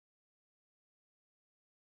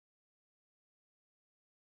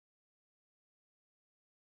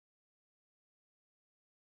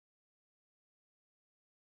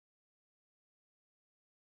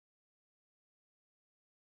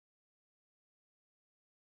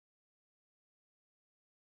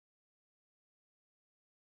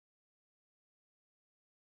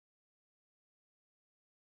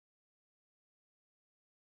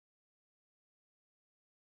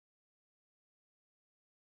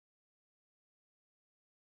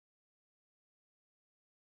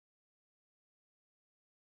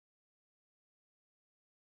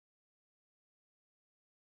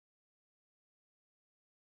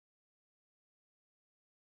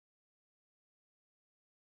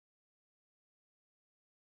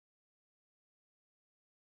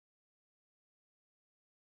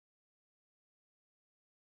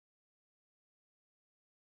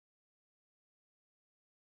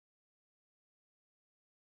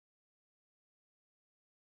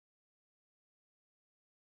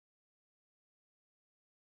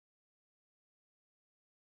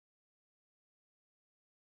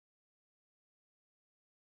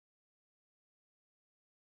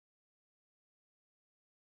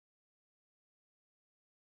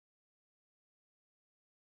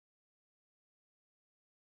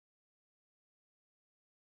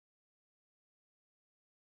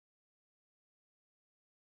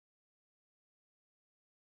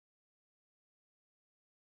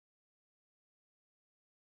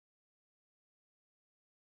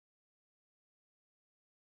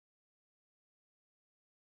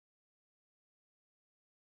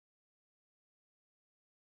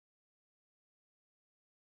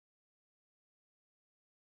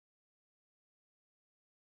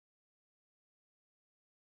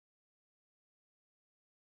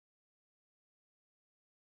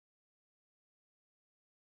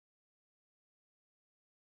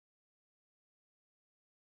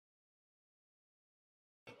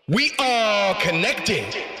We are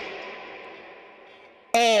connected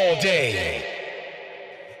all day,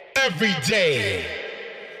 every day,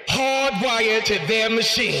 hardwired to their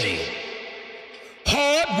machine,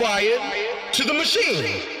 hardwired to the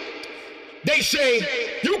machine. They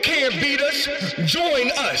say, you can't beat us,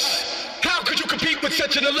 join us. How could you compete with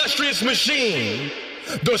such an illustrious machine?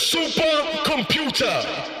 The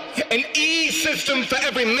supercomputer. An E-system for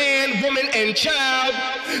every man, woman, and child.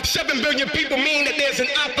 7 billion people mean that there's an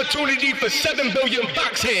opportunity for 7 billion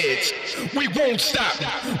BoxHeads. We won't stop.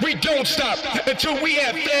 We don't stop until we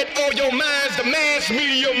have fed all your minds the mass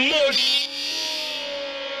media mush.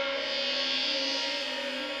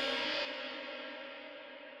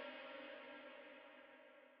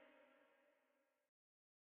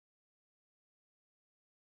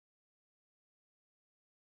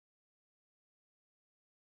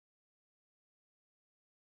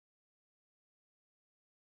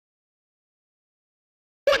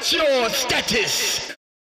 What's your status?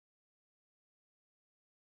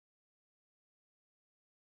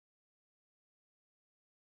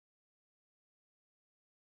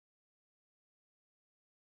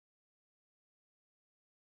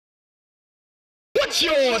 What's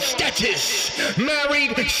your status?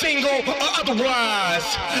 Married, single, or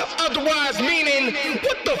otherwise? Otherwise meaning,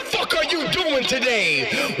 what the fuck are you doing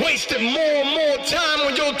today? Wasting more and more time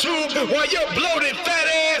on your tube while your bloated fat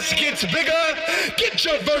ass gets bigger? Get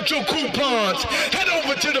your virtual coupons. Head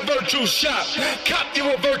over to the virtual shop. Cop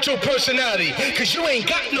you a virtual personality, cause you ain't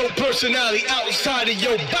got no personality outside of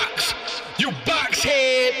your box. You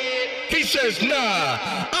BoxHead. He says, nah,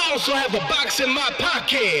 I also have a box in my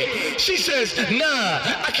pocket. She says, nah,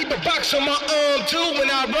 I keep a box on my arm too when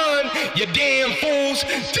I run. You damn fools.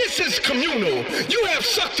 This is communal. You have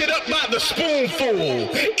sucked it up by the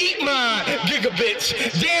spoonful. Eat my gigabits.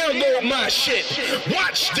 Download my shit.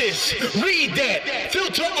 Watch this. Read that.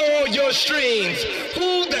 Filter all your streams.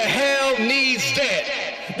 Who the hell needs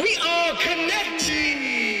that? We are connected.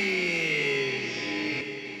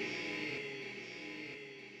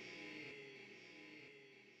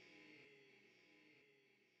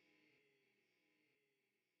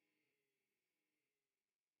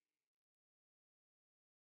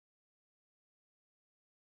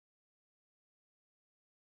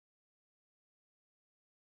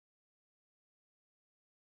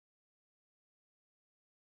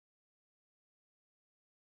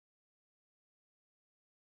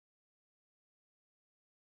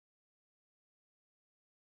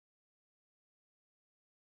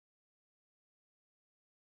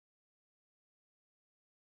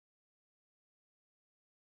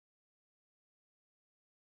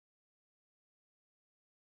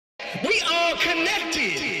 We are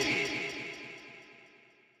connected.